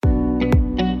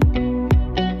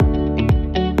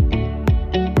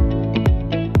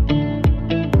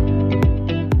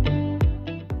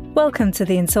Welcome to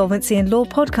the Insolvency and Law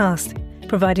podcast,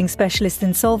 providing specialist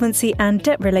insolvency and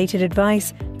debt-related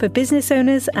advice for business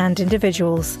owners and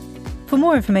individuals. For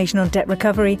more information on debt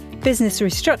recovery, business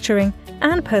restructuring,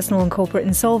 and personal and corporate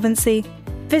insolvency,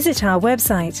 visit our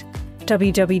website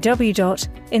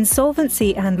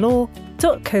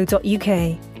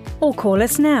www.insolvencyandlaw.co.uk or call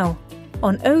us now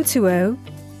on 020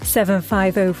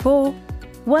 7504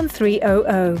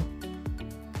 1300.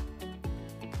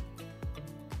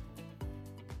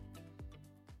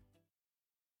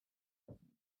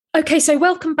 Okay, so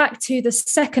welcome back to the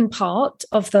second part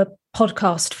of the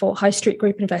podcast for High Street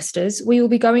Group investors. We will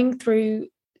be going through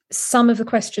some of the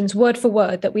questions word for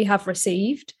word that we have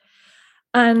received,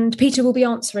 and Peter will be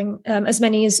answering as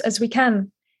many as we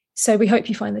can. So we hope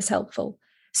you find this helpful.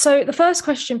 So the first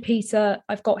question, Peter,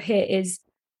 I've got here is,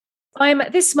 I am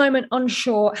at this moment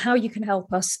unsure how you can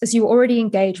help us as you are already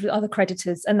engaged with other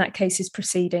creditors and that case is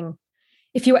proceeding.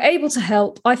 If you are able to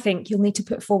help, I think you'll need to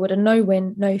put forward a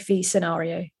no-win, no-fee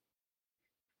scenario.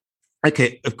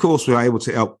 Okay, of course, we're able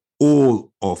to help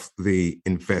all of the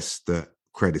investor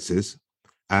creditors.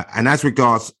 And as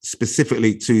regards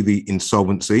specifically to the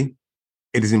insolvency,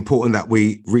 it is important that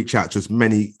we reach out to as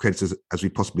many creditors as we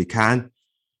possibly can,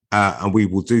 and we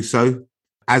will do so.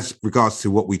 As regards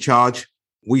to what we charge,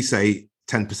 we say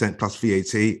 10% plus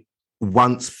VAT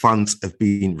once funds have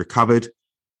been recovered.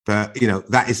 But,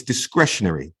 that is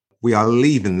discretionary. We are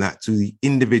leaving that to the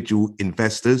individual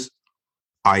investors.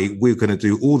 We're going to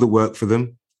do all the work for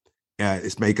them.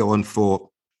 This may go on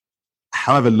for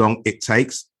however long it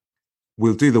takes.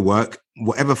 We'll do the work,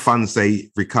 whatever funds they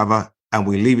recover, and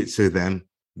we leave it to them,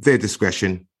 their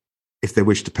discretion, if they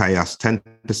wish to pay us 10%,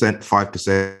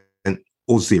 5%,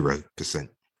 or 0%.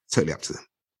 Totally up to them.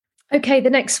 Okay, the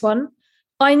next one.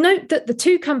 I note that the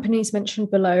two companies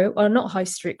mentioned below are not High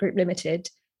Street Group Ltd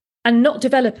and not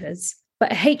developers,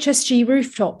 but HSG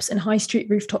Rooftops and High Street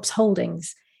Rooftops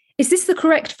Holdings. Is this the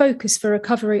correct focus for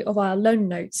recovery of our loan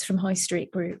notes from High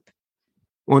Street Group?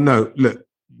 Well, no, look,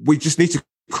 we just need to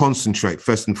concentrate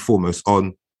first and foremost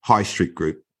on High Street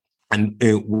Group. And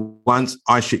once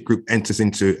High Street Group enters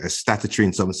into a statutory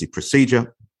insolvency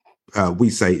procedure,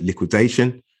 we say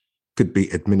liquidation, could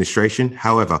be administration.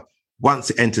 However,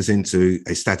 once it enters into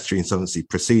a statutory insolvency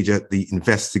procedure, the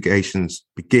investigations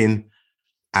begin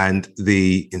and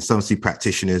the insolvency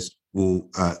practitioners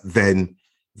will then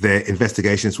their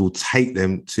investigations will take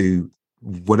them to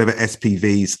whatever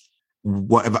SPVs,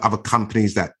 whatever other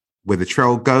companies where the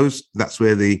trail goes, that's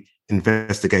where the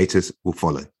investigators will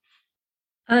follow.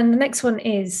 And the next one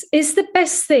is the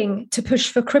best thing to push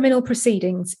for criminal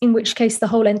proceedings, in which case the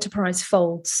whole enterprise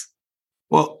folds?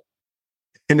 Well,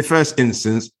 in the first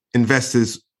instance,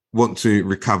 investors want to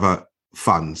recover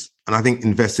funds. And I think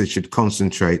investors should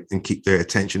concentrate and keep their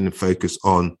attention and focus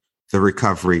on the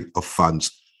recovery of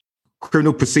funds.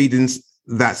 Criminal proceedings,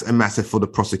 that's a matter for the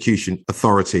prosecution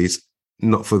authorities,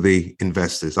 not for the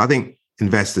investors. I think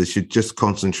investors should just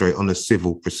concentrate on the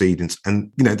civil proceedings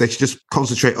and, they should just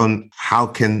concentrate on how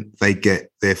can they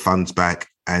get their funds back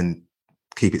and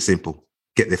keep it simple,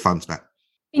 get their funds back.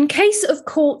 In case of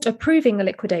court approving a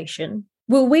liquidation,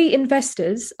 will we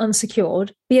investors,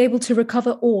 unsecured, be able to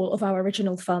recover all of our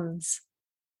original funds?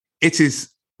 It is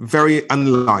very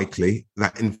unlikely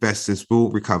that investors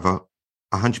will recover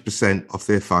 100% of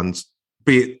their funds,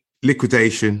 be it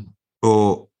liquidation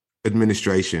or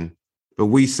administration. But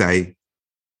we say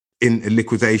in a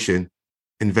liquidation,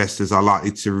 investors are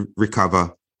likely to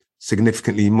recover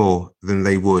significantly more than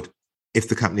they would if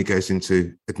the company goes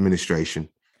into administration.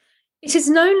 It is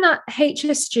known that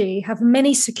HSG have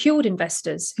many secured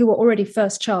investors who are already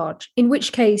first charge, in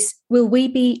which case will we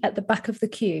be at the back of the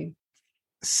queue?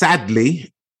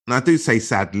 Sadly, and I do say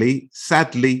sadly,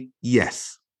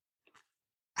 yes.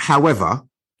 However,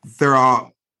 there are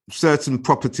certain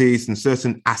properties and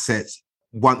certain assets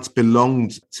once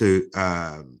belonged to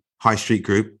High Street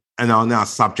Group and are now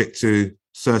subject to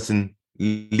certain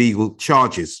legal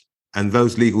charges. And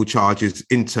those legal charges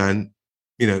in turn,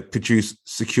 produce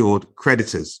secured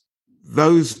creditors.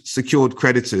 Those secured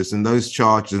creditors and those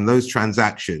charges and those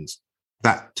transactions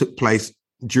that took place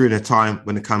during a time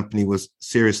when the company was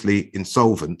seriously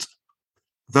insolvent,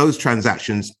 those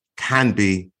transactions can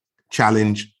be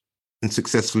challenged and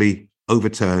successfully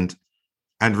overturned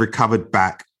and recovered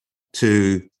back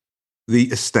to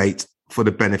the estate for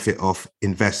the benefit of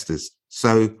investors.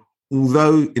 So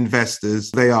although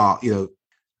investors, they are,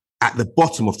 at the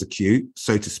bottom of the queue,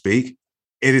 so to speak,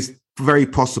 it is very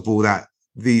possible that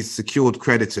these secured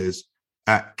creditors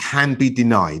can be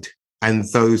denied and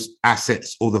those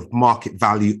assets or the market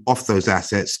value of those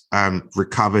assets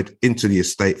recovered into the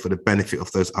estate for the benefit of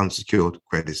those unsecured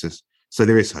creditors. So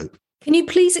there is hope. Can you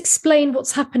please explain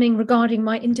what's happening regarding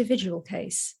my individual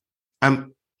case?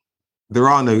 There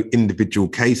are no individual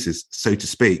cases, so to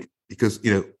speak, because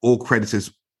all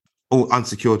creditors, all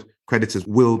unsecured creditors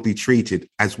will be treated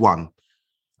as one.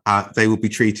 They will be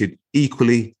treated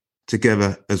equally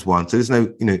together as one. So there's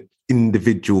no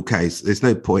individual case. There's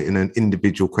no point in an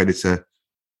individual creditor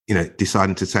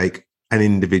deciding to take an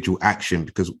individual action,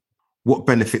 because what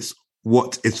benefits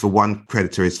what is for one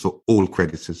creditor is for all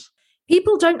creditors.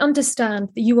 People don't understand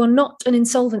that you are not an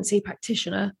insolvency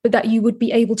practitioner, but that you would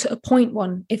be able to appoint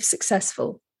one if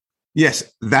successful. Yes,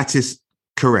 that is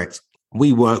correct.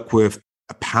 We work with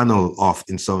a panel of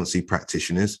insolvency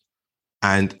practitioners,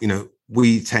 and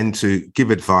we tend to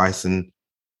give advice and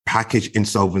package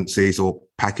insolvencies or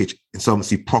package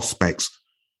insolvency prospects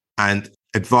and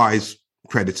advise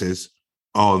creditors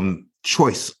on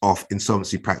choice of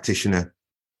insolvency practitioner,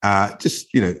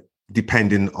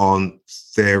 depending on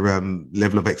their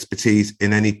level of expertise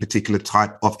in any particular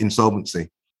type of insolvency.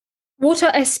 What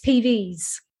are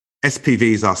SPVs?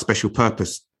 SPVs are special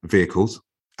purpose vehicles,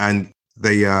 and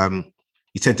they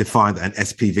you tend to find that an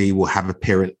SPV will have a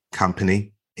parent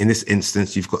company. In this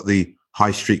instance, you've got the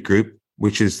High Street Group,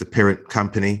 which is the parent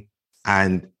company,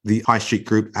 and the High Street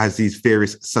Group has these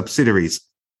various subsidiaries.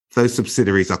 Those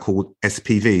subsidiaries are called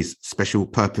SPVs, special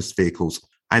purpose vehicles.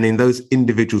 And in those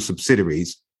individual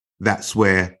subsidiaries, that's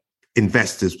where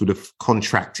investors would have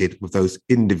contracted with those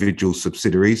individual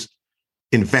subsidiaries,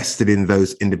 invested in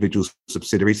those individual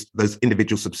subsidiaries. Those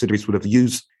individual subsidiaries would have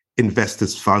used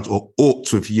investors' funds, or ought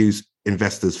to have used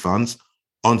investors' funds,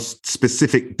 on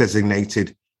specific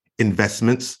designated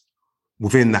investments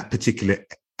within that particular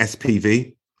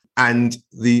SPV. And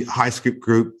the High Street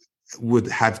Group would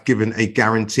have given a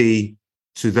guarantee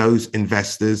to those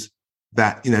investors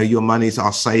that your monies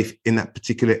are safe in that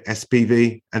particular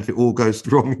SPV, and if it all goes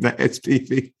wrong in that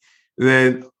SPV,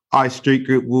 then High Street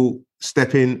Group will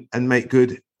step in and make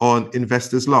good on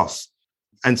investors' loss.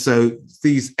 And so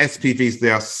these SPVs,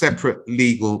 they are separate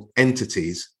legal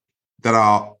entities that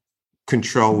are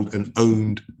controlled and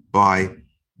owned by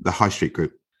the High Street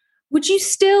Group. Would you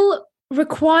still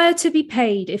require to be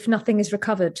paid if nothing is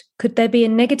recovered? Could there be a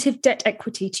negative debt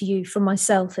equity to you from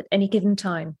myself at any given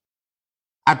time?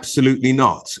 Absolutely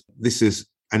not. This is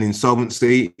an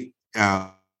insolvency.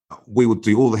 We will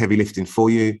do all the heavy lifting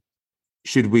for you.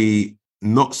 Should we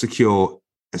not secure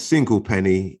a single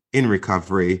penny in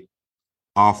recovery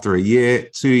after a year,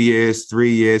 2 years,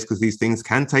 3 years, because these things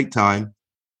can take time,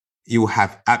 you will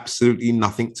have absolutely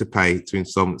nothing to pay to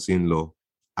insolvency in law.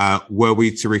 Were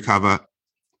we to recover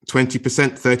 20%,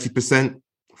 30%,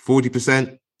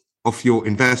 40% of your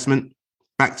investment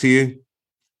back to you,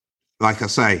 like I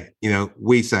say,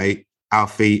 we say our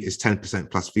fee is 10%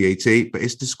 plus VAT, but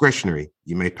it's discretionary.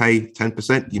 You may pay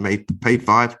 10%, you may pay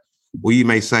 5%, or you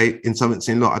may say,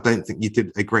 insolvency in law, I don't think you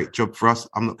did a great job for us,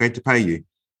 I'm not going to pay you.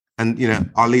 And,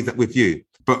 I'll leave that with you.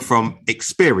 But from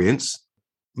experience,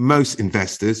 most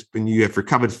investors, when you have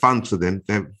recovered funds for them,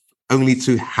 they're only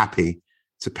too happy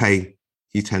to pay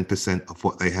you 10% of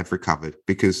what they have recovered,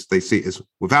 because they see it as,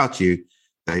 without you,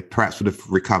 they perhaps would have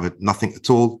recovered nothing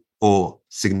at all, or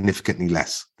significantly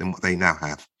less than what they now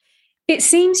have. It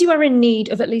seems you are in need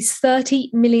of at least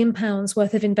 £30 million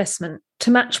worth of investment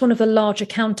to match one of the larger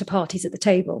counterparties at the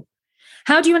table.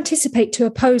 How do you anticipate to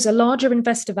oppose a larger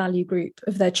investor value group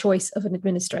of their choice of an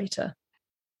administrator?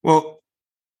 Well,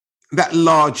 that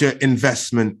larger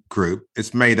investment group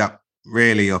is made up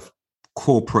really of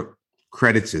corporate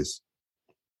creditors.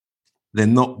 They're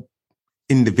not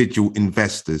individual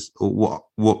investors, or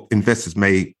what investors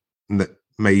may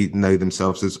know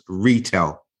themselves as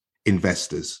retail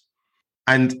investors.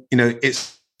 And,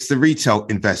 it's the retail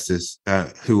investors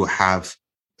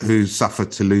who suffer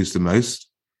to lose the most,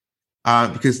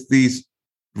 because these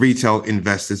retail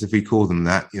investors, if we call them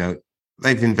that,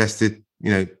 they've invested,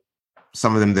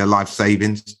 some of them, their life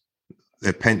savings,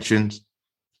 their pensions,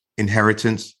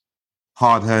 inheritance,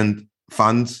 hard-earned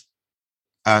funds.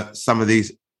 Some of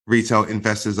these retail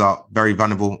investors are very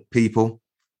vulnerable people.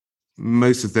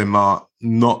 Most of them are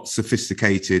not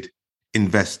sophisticated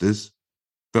investors,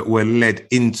 but were led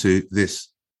into this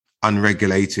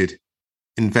unregulated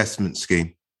investment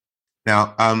scheme.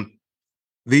 Now,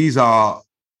 these are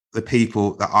the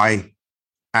people that I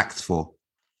act for,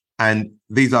 and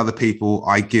these are the people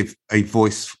I give a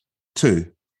voice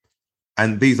to,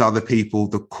 and these are the people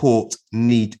the court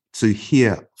need to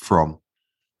hear from.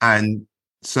 And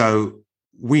so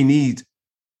we need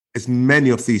as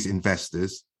many of these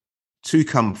investors to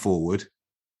come forward.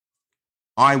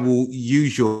 I will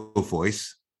use your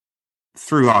voice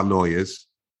through our lawyers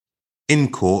in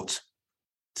court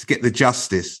to get the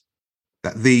justice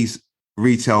that these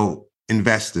retail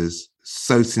investors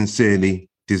so sincerely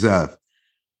deserve.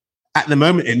 At the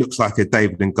moment, it looks like a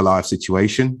David and Goliath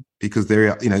situation because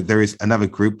there is another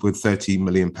group with £30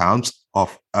 million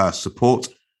of support,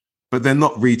 but they're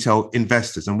not retail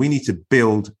investors, and we need to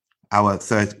build our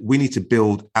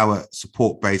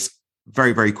support base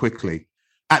very, very quickly.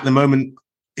 At the moment,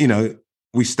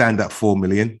 we stand at 4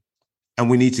 million, and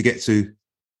we need to get to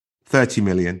 30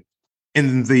 million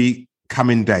in the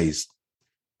coming days.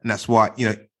 And that's why,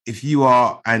 if you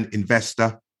are an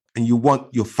investor and you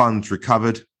want your funds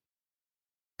recovered,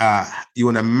 you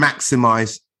want to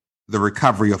maximize the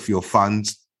recovery of your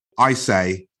funds, I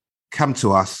say, come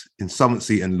to us,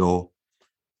 Insolvency and Law,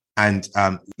 and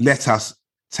let us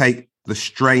take the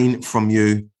strain from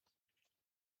you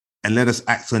and let us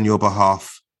act on your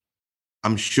behalf.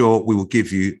 I'm sure we will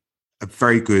give you a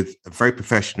very good, a very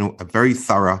professional, a very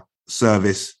thorough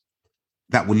service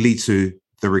that will lead to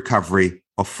the recovery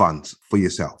of funds for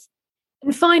yourself.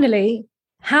 And finally,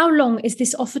 how long is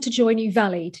this offer to join you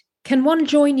valid? Can one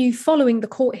join you following the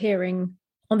court hearing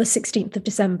on the 16th of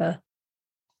December?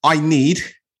 I need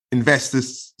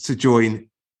investors to join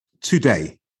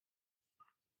today,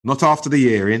 not after the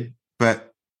hearing,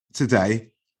 but today.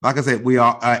 Like I said, we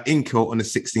are in court on the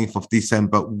 16th of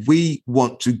December. We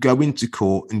want to go into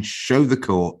court and show the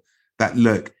court that,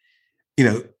 look,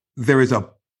 there is a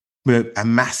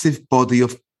massive body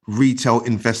of retail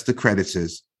investor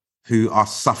creditors who are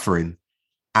suffering,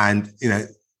 and,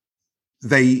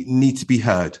 they need to be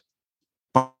heard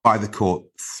by the court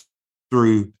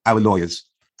through our lawyers.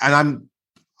 And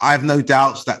I have no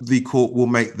doubts that the court will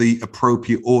make the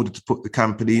appropriate order to put the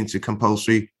company into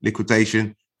compulsory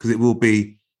liquidation, because it will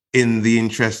be in the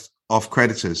interest of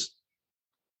creditors.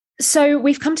 So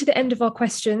we've come to the end of our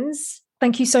questions.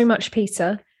 Thank you so much,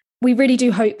 Peter. We really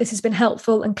do hope this has been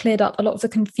helpful and cleared up a lot of the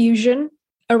confusion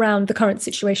around the current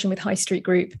situation with High Street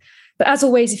Group. But as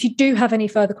always, if you do have any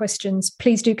further questions,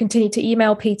 please do continue to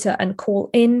email Peter and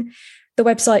call in. The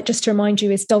website, just to remind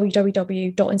you, is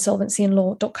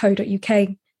www.insolvencyandlaw.co.uk.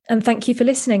 And thank you for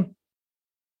listening.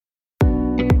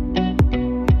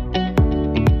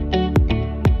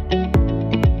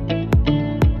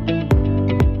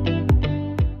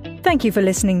 Thank you for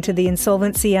listening to the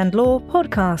Insolvency and Law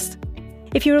podcast.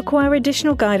 If you require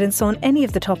additional guidance on any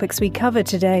of the topics we covered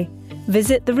today,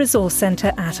 visit the Resource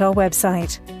Centre at our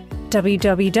website,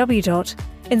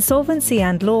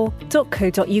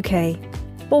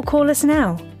 www.insolvencyandlaw.co.uk, or call us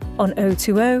now on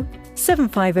 020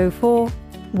 7504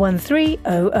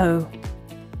 1300.